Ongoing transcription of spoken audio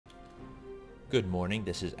Good morning,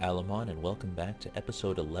 this is Alamon, and welcome back to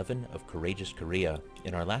episode 11 of Courageous Korea.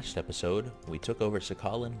 In our last episode, we took over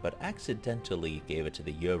Sakhalin, but accidentally gave it to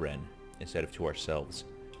the Jurchen instead of to ourselves.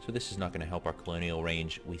 So this is not going to help our colonial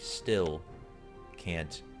range. We still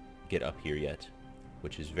can't get up here yet,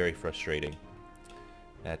 which is very frustrating.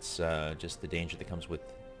 That's just the danger that comes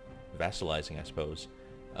with vassalizing, I suppose.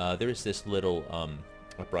 There is this little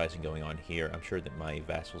uprising going on here. I'm sure that my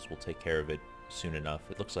vassals will take care of it soon enough.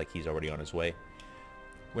 It looks like he's already on his way.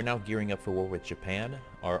 We're now gearing up for war with Japan.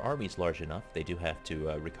 Our army's large enough. They do have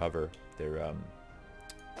to recover their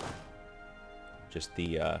just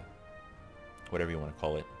the whatever you want to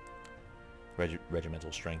call it,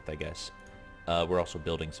 regimental strength, I guess. We're also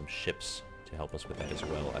building some ships to help us with that as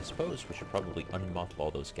well. I suppose we should probably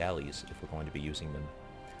unmothball those galleys if we're going to be using them.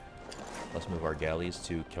 Let's move our galleys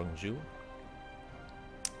to Gyeongju.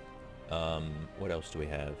 What else do we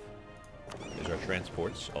have? There's our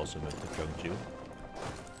transports, also moved to Gyeongju.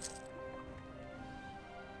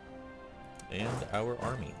 And our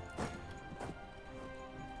army.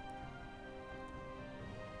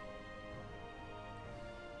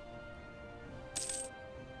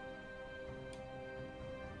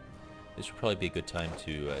 This would probably be a good time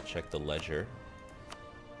to check the ledger.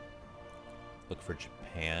 Look for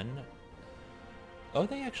Japan. Oh,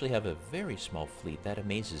 they actually have a very small fleet. That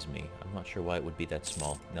amazes me. I'm not sure why it would be that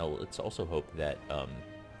small. Now, let's also hope that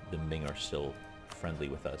the Ming are still friendly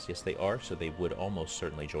with us. Yes, they are, so they would almost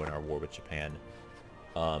certainly join our war with Japan.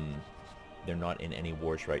 They're not in any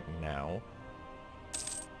wars right now.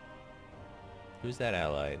 Who's that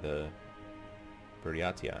ally? The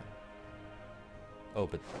Buryatia. Oh,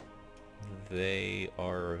 but they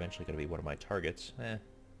are eventually going to be one of my targets. And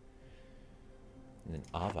then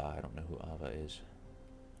Ava. I don't know who Ava is.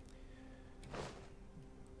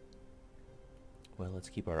 Well, let's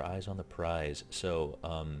keep our eyes on the prize. So,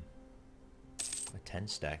 a 10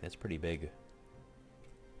 stack, that's pretty big.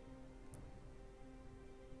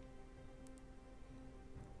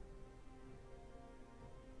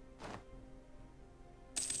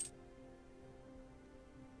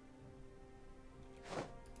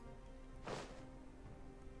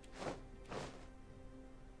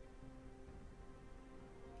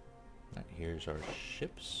 Here's our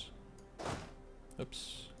ships.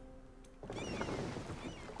 Oops.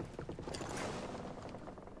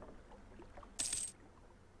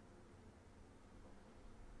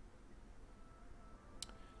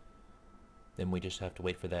 Then we just have to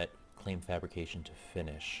wait for that claim fabrication to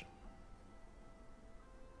finish.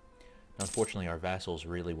 Now, unfortunately, our vassals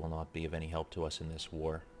really will not be of any help to us in this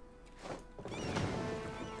war.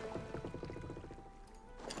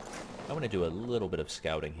 I'm going to do a little bit of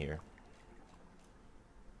scouting here.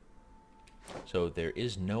 So there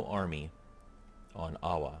is no army on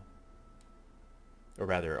Awa, or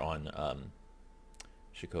rather on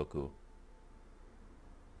Shikoku.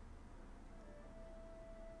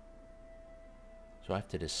 So I have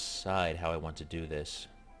to decide how I want to do this.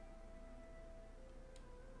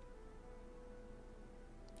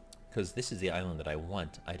 Because this is the island that I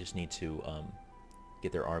want. I just need to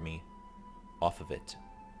get their army off of it.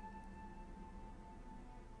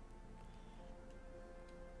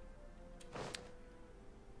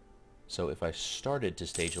 So if I started to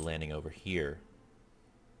stage a landing over here...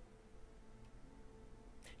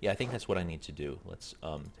 Yeah, I think that's what I need to do. Let's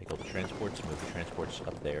take all the transports, move the transports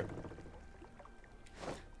up there.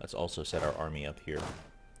 Let's also set our army up here.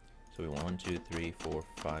 So we want 1, 2, 3, 4,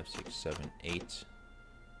 5, 6, 7, 8.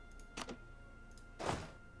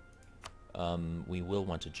 We will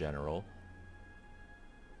want a general.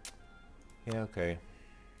 Yeah, okay.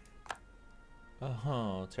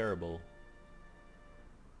 Oh, terrible.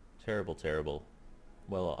 Terrible, terrible.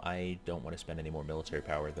 Well, I don't want to spend any more military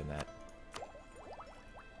power than that.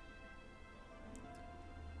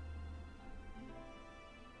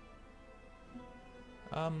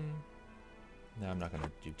 No, I'm not going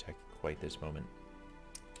to do tech quite this moment.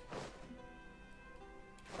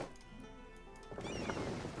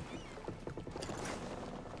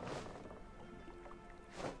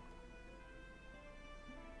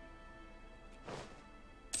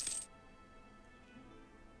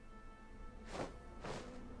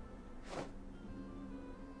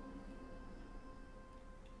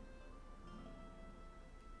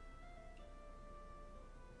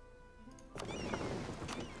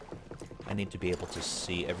 I need to be able to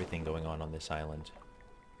see everything going on this island.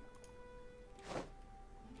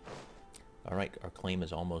 Alright, our claim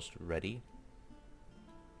is almost ready.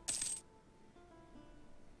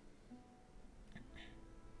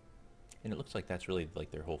 And it looks like that's really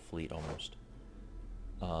like their whole fleet almost.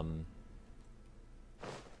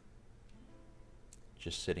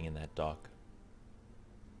 Just sitting in that dock.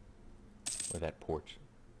 Or that port.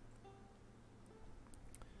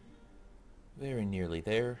 Very nearly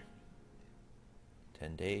there.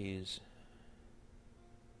 10 days.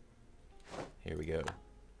 Here we go.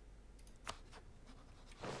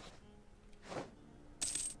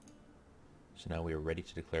 So now we are ready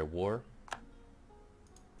to declare war.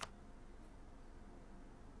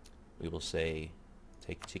 We will say,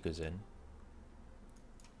 take Tikuzin.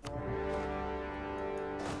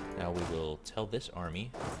 Now we will tell this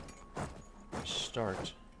army to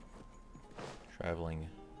start traveling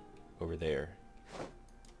over there.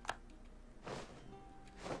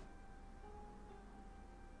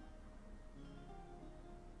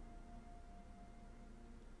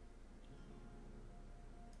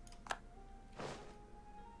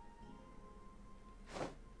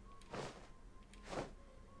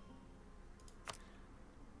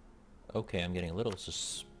 Okay, I'm getting a little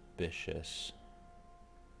suspicious.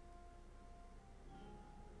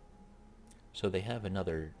 So they have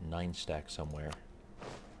another 9 stack somewhere.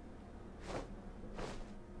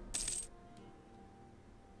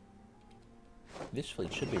 This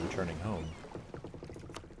fleet should be returning home.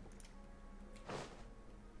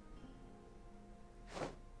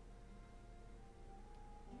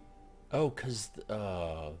 Oh, 'cause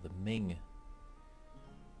the Ming...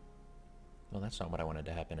 Well, that's not what I wanted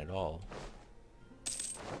to happen at all.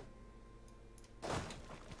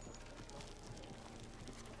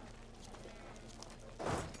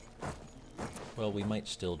 Well, we might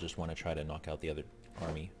still just want to try to knock out the other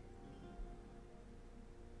army.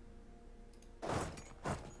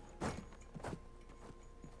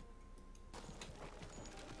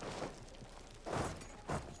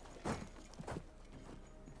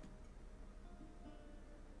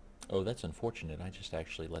 Oh, that's unfortunate. I just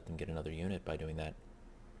actually let them get another unit by doing that.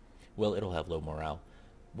 Well, it'll have low morale.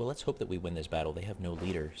 Well, let's hope that we win this battle. They have no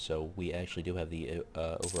leader, so we actually do have the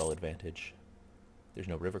overall advantage. There's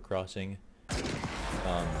no river crossing.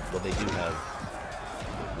 Well, they do have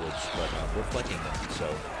woods, but we're flanking them, so...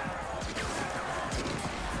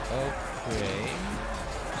 Okay.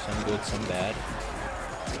 Some good, some bad.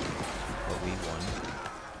 But we won.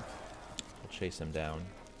 We'll chase them down.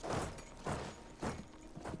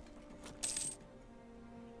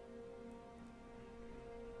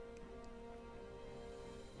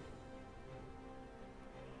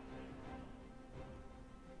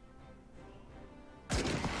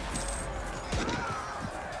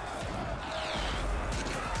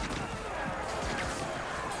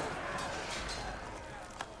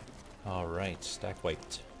 Alright, stack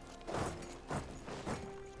wiped.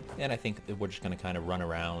 And I think that we're just going to kind of run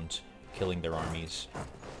around killing their armies.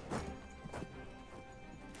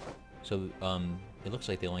 So, it looks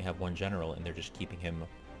like they only have one general and they're just keeping him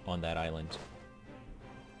on that island.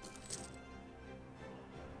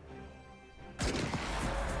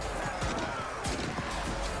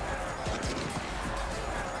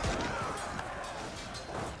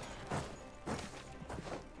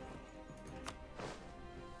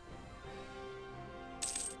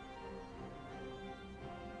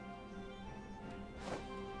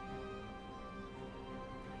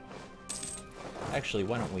 Actually,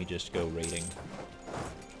 why don't we just go raiding?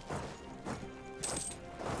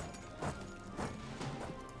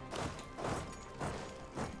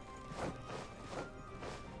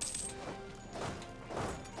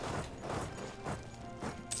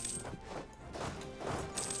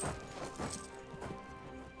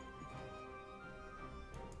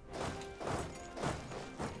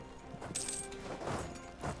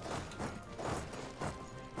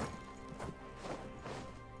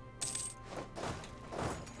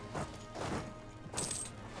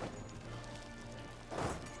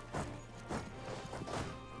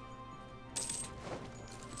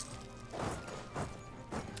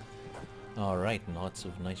 Alright, and lots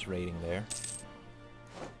of nice raiding there.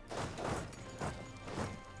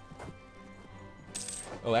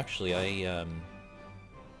 Oh, actually,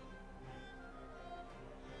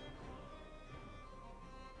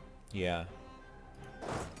 yeah.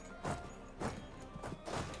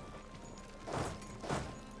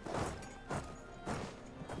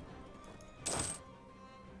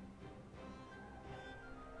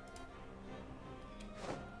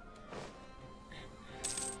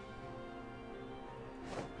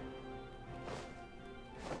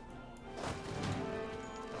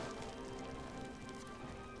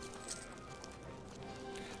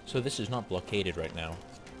 So this is not blockaded right now.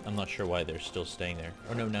 I'm not sure why they're still staying there.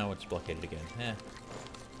 Oh no, now it's blockaded again. Eh.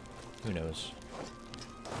 Who knows?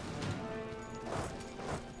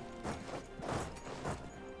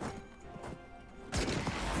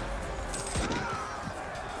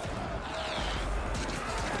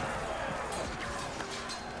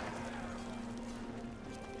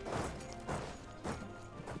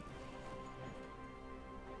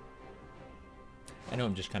 know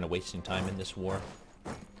I'm just kind of wasting time in this war.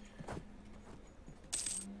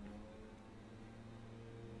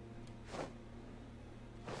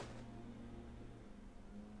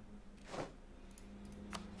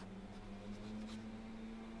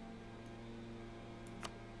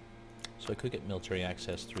 So I could get military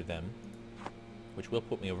access through them, which will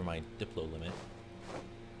put me over my Diplo limit.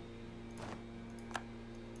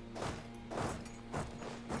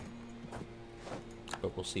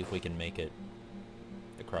 But we'll see if we can make it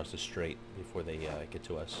across the strait before they get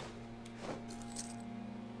to us.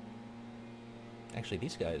 Actually,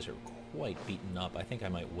 these guys are quite beaten up. I think I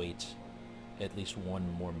might wait at least one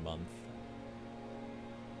more month.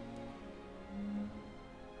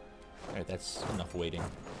 Alright, that's enough waiting.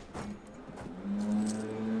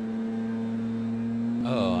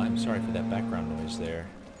 Oh, I'm sorry for that background noise there.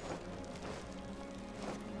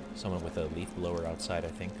 Someone with a leaf blower outside, I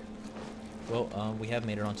think. Well, we have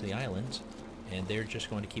made it onto the island, and they're just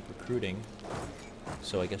going to keep recruiting,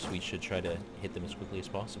 so I guess we should try to hit them as quickly as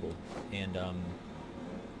possible. And, no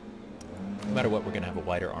matter what, we're going to have a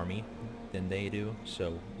wider army than they do,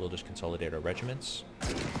 so we'll just consolidate our regiments.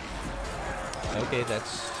 Okay,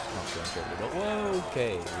 that's not going terribly well. Whoa,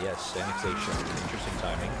 okay, yes, annexation. Interesting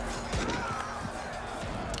timing.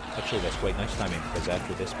 Actually, that's quite nice timing, because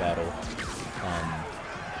after this battle,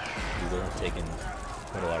 we will have taken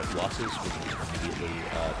quite a lot of losses. We can just immediately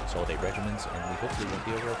consolidate regiments, and we hopefully won't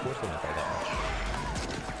be over our force limit by that much.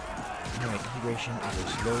 Alright, integration is a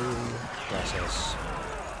slow process.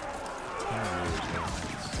 10 years, man.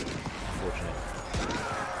 It's unfortunate.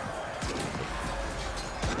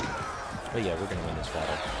 But yeah, we're gonna win this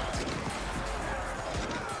battle.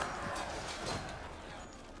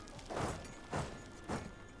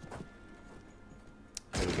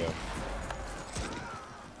 There we go.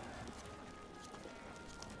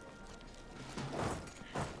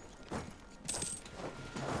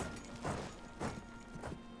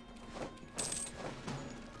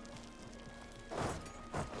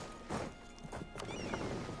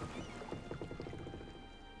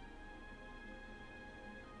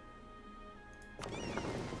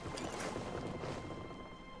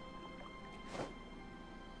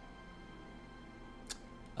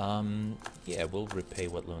 Yeah, we'll repay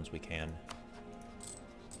what loans we can.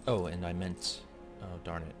 Oh, and I meant... Oh,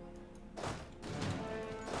 darn it.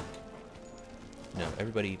 No,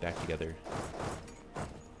 everybody back together.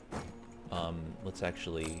 Let's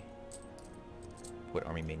actually put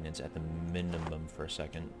army maintenance at the minimum for a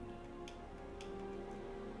second.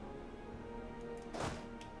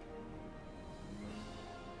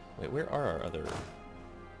 Wait, where are our other...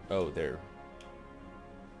 Oh, they're...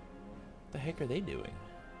 What the heck are they doing?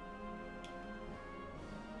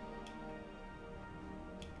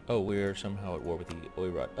 Oh, we're somehow at war with the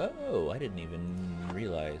Oirot. Oh, I didn't even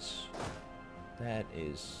realize. That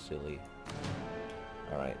is silly.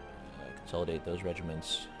 Alright, consolidate those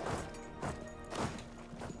regiments.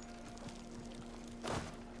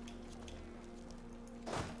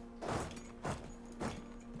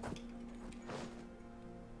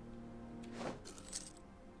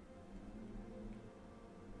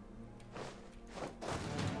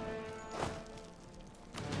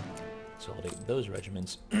 Consolidate those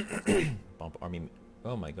regiments. Bump army...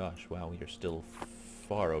 Oh my gosh, wow, we are still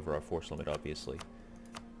far over our force limit, obviously.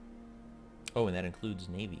 Oh, and that includes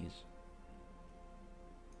navies.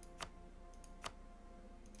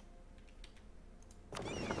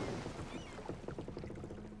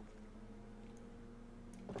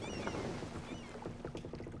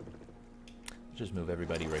 Just move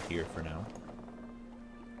everybody right here for now.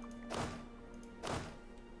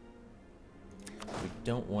 We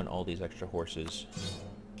don't want all these extra horses.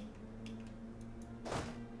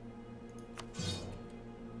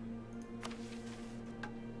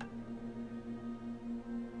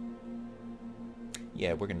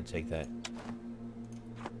 Yeah, we're gonna take that.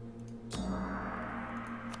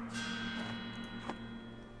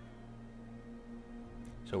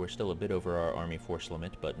 So we're still a bit over our army force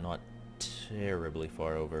limit, but not terribly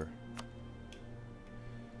far over.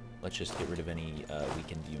 Let's just get rid of any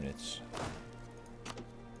weakened units.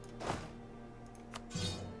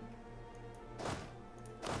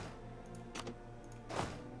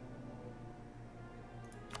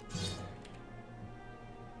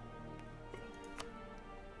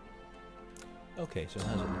 Okay, so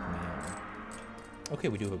how's it looking now? Okay,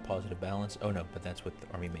 we do have a positive balance. Oh no, but that's with the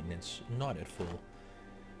army maintenance not at full.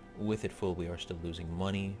 With it full, we are still losing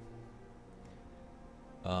money.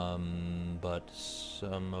 But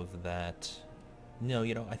some of that... No,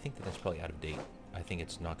 you know, I think that that's probably out of date. I think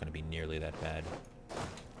it's not going to be nearly that bad.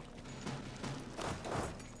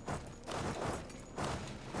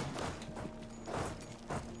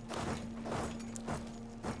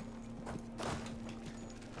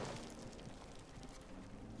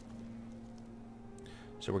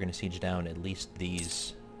 So we're going to siege down at least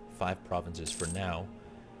these 5 provinces for now.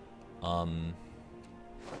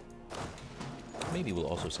 Maybe we'll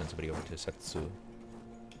also send somebody over to Setsu.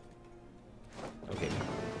 Okay,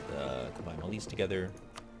 combine all these together.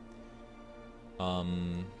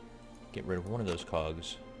 Get rid of one of those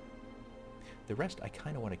cogs. The rest I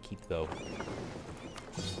kind of want to keep, though.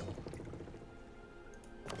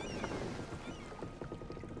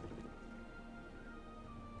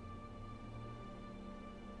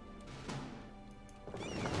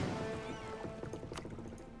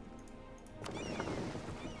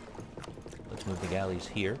 Let's move the galleys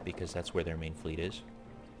here, because that's where their main fleet is.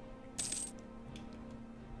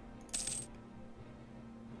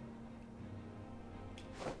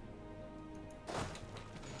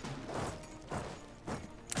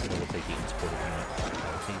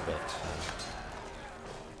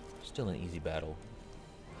 Still an easy battle.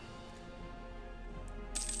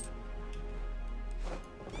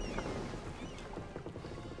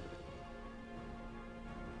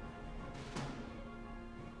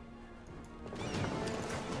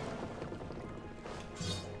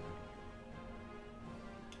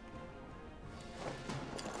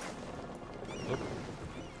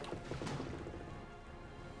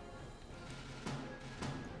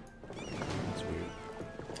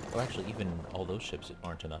 Well, actually, even all those ships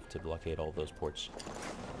aren't enough to blockade all those ports.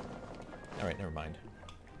 Alright, never mind.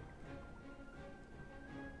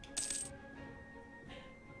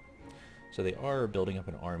 So they are building up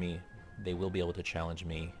an army. They will be able to challenge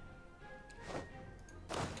me.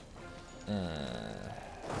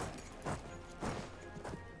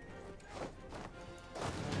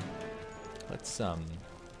 Let's,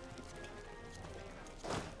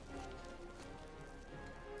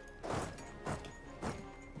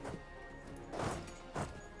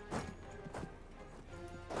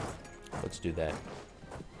 let's do that.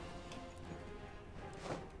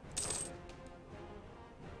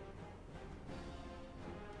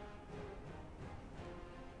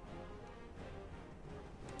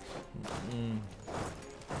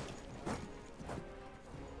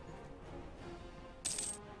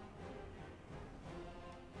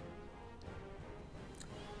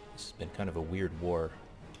 This has been kind of a weird war.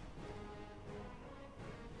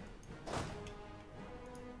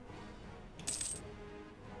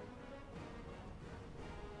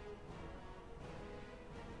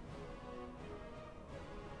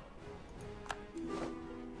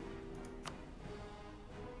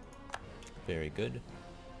 Very good.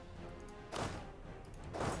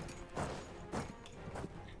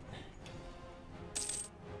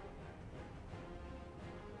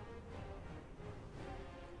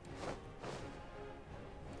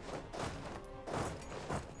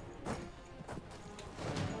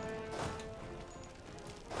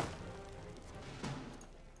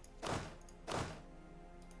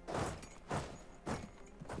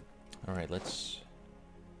 All right, let's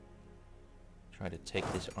try to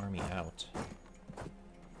take this army out.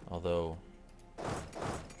 Although there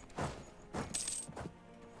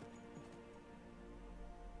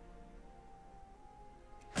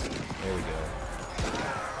we go.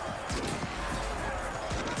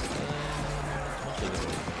 And it's mostly good.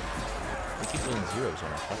 We keep rolling zeros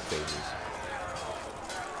on our tough phases.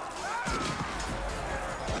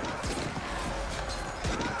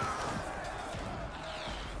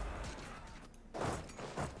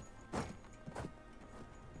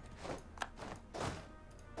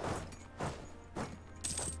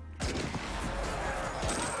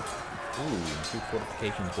 Improve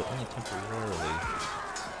fortifications, but only temporarily.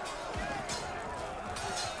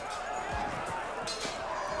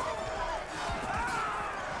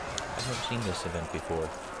 I've never seen this event before.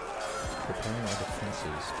 Preparing our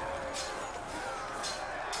defenses.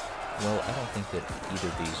 Well, I don't think that either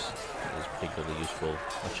of these is particularly useful.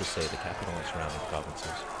 Let's just say the capital and surrounding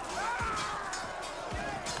provinces.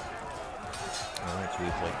 Alright, so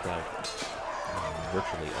we've wiped out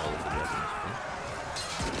virtually all of the Japanese fleet.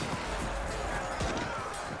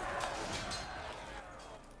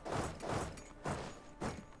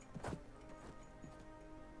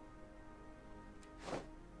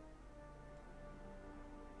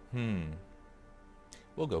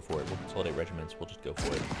 We'll go for it. We'll consolidate regiments. We'll just go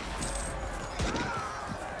for it.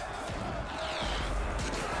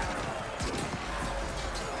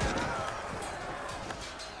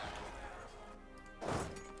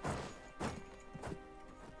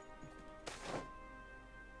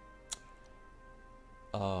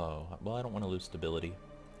 Oh, well, I don't want to lose stability,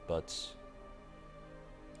 but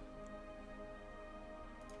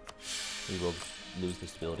we will lose the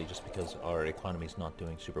stability just because our economy is not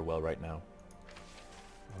doing super well right now.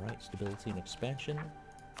 Alright, stability and expansion.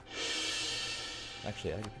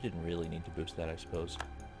 Actually, I didn't really need to boost that, I suppose.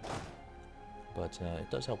 But it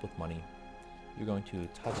does help with money. You're going to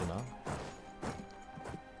Tajima.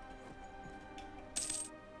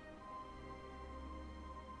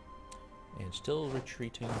 And still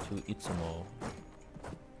retreating to Itsumo.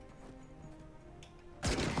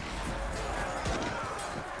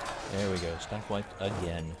 There we go, stack wiped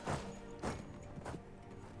again.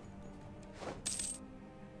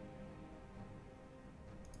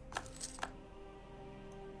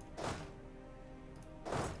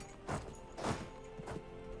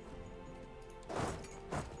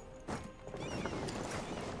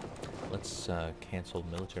 Let's cancel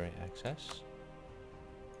military access.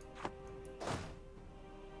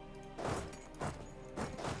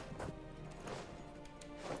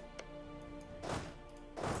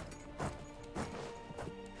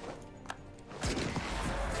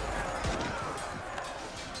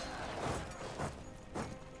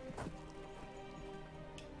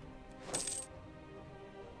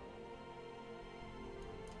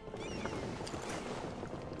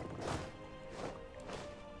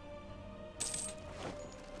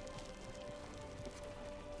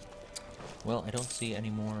 Well, I don't see any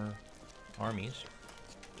more armies.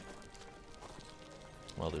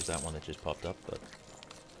 Well, there's that one that just popped up, but...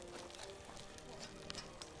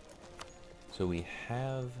 So we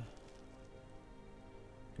have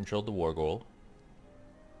controlled the war goal.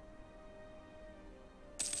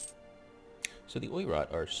 So the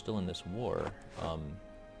Oirat are still in this war.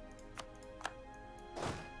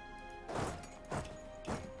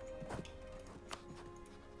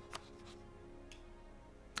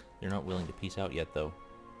 They're not willing to peace out yet, though.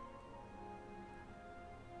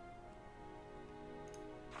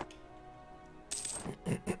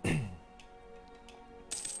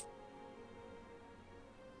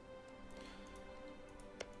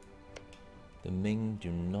 The Ming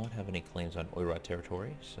do not have any claims on Oirat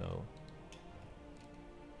territory, so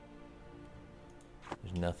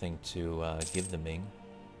there's nothing to give the Ming.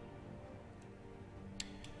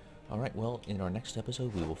 Alright, well, in our next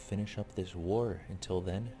episode we will finish up this war. Until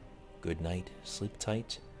then, good night, sleep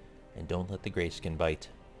tight, and don't let the grayskin bite.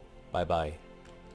 Bye-bye.